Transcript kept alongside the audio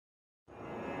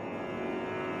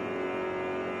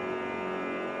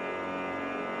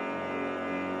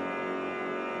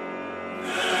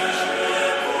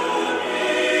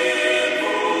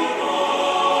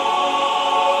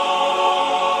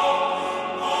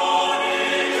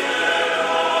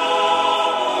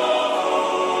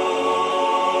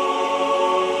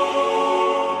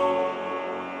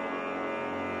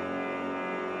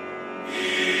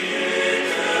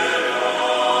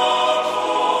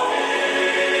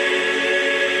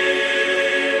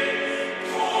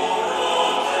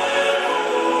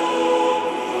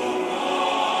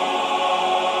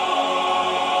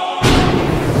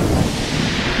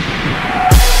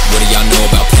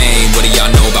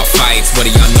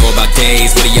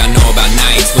days? What do y'all know about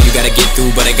nights when you gotta get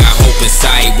through but I got hope in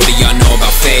sight? What do y'all know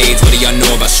about fades? What do y'all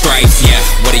know about stripes? Yeah,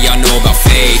 what do y'all know about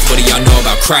fades? What do y'all know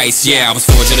about Christ? Yeah, I was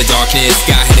forged in the darkness,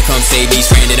 God had to come save me,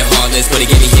 stranded and heartless, but he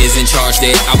gave me his and charged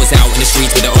it. I was out in the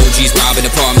streets with the OGs robbing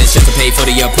apartments just to pay for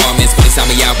the apartments, but he saw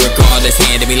me out regardless,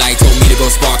 handed me light, told me to go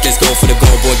spark this, go for the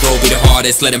gold, boy, go be the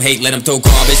hardest. Let him hate, let him throw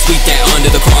garbage, sweep that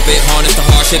under the carpet, harness the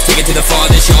hardships, take it to the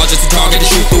farthest. Y'all just a target to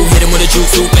shoot through, hit him with a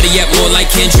juice suit, better yet more like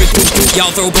Kendrick.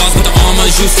 Y'all throw balls with the armor,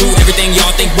 juice through everything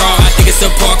y'all think raw. I think it's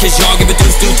subpar cause y'all give a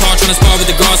deuce through, torch on the spar with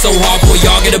the guard so hard, boy,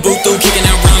 y'all get a boot through, kicking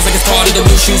out rounds like it's part of the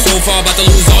blue shoe. So far about to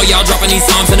lose all y'all dropping these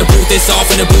songs in the booth, it's off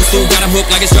in the booth through, got him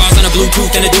hooked like it's jaws on a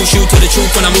Bluetooth, and a do shoot to the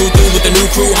truth when I move through with the new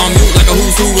crew on mute like a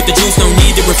who's who with the juice. No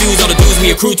need to refuse all the dudes, we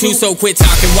a crew too, so quit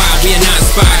talking wild, we are not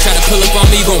inspired. Try to pull up on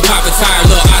me, you gon' pop a tire.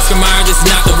 Lil' Oscar Mayer, this is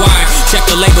not the wire. Check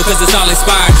the label cause it's all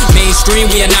inspired. Mainstream,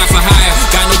 we are not for hire.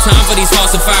 Got no time for these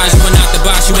falsifiers. You are not the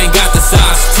boss, you ain't got the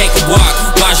sauce. Take a walk,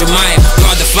 watch your mind,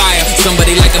 guard the fire.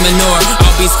 Somebody like a manure,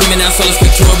 I'll be screaming out solo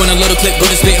spectacular when a load of clip go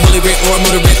to spit. Holy Rick or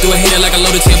motor wreck through a hitter like a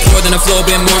load of 10 pour. Then a floor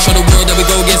bend more, show the world that we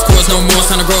go against cores. No more,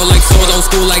 time to grow like swords. Old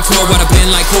school like tour, what I been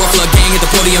like core. Flood gang hit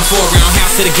the podium foreground.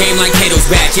 House to the game like Kato's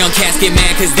back. Young cats get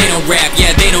mad cause they don't rap,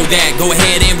 yeah they know that. Go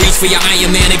ahead and reach for your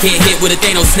Iron Man and get hit with a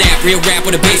Thanos snap. Real rap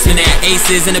with a basement at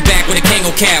aces in the back with a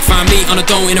Kango cap. Find me on a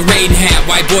throne in a raiding hat.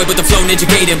 White boy with the flow ninja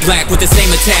gate in black with the same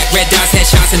attack. Red dots,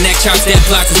 headshots and neck chops. Dead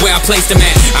plots is where I placed them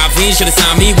at. Iveen should've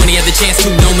signed me when he had the chance to.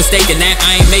 No mistaking that.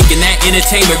 I ain't making that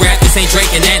entertainment rap. This ain't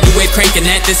Drake and that. New wave cranking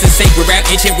that. This is sacred rap.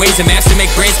 Ancient ways and maps to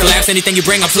make brains collapse. Anything you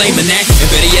bring I'm flaming that. And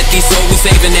better yet these souls we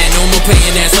saving that. No more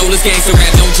paying that. Soulless gangster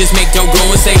rap. Don't just make dough, go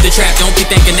and save the trap. Don't be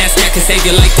thinking that can save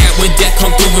you like that. When death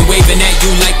come through and waving at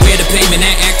you like where the payment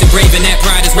at. Acting brave and that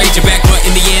pride is raging back. But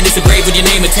in the end it's a grave with your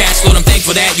name attached. Lord I'm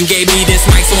thankful that you gave me this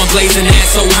mic so I'm blazing that.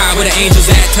 So high where the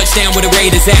angels at. Touchdown where the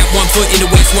Raiders at. 1 foot in the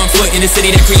west, 1 foot in the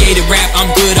city that created rap.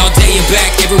 I'm good all day and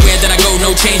back. Everywhere that I go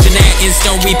no changing that. In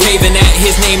stone we paving that.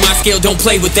 His name my skill don't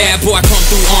play with that. Boy I come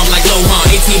through armed like Lohan.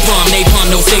 18 palm, napalm,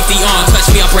 no safety on. Touch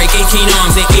me I'll break 18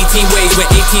 arms in 18 ways. With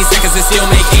 18 seconds and still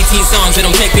make 18 songs. It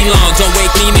don't take me long, don't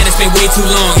wake me man, it's been way too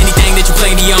long. Anything that you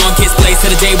play me on gets placed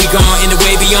till the day we gone. In the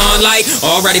way beyond like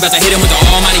already about to hit him with the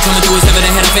almighty. Coming through his heaven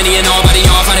and head up any and all body.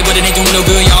 Y'all find it but it ain't doing no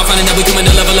good. Y'all finding that we coming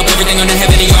to level up everything on the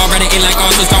heaven. And y'all running in like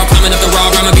also start climbing up the raw.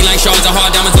 Rhyming be like shards of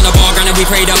hard diamonds on the ball ground. And we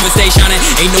prayed up and stay shining.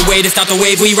 Ain't no way to stop the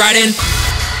wave we riding.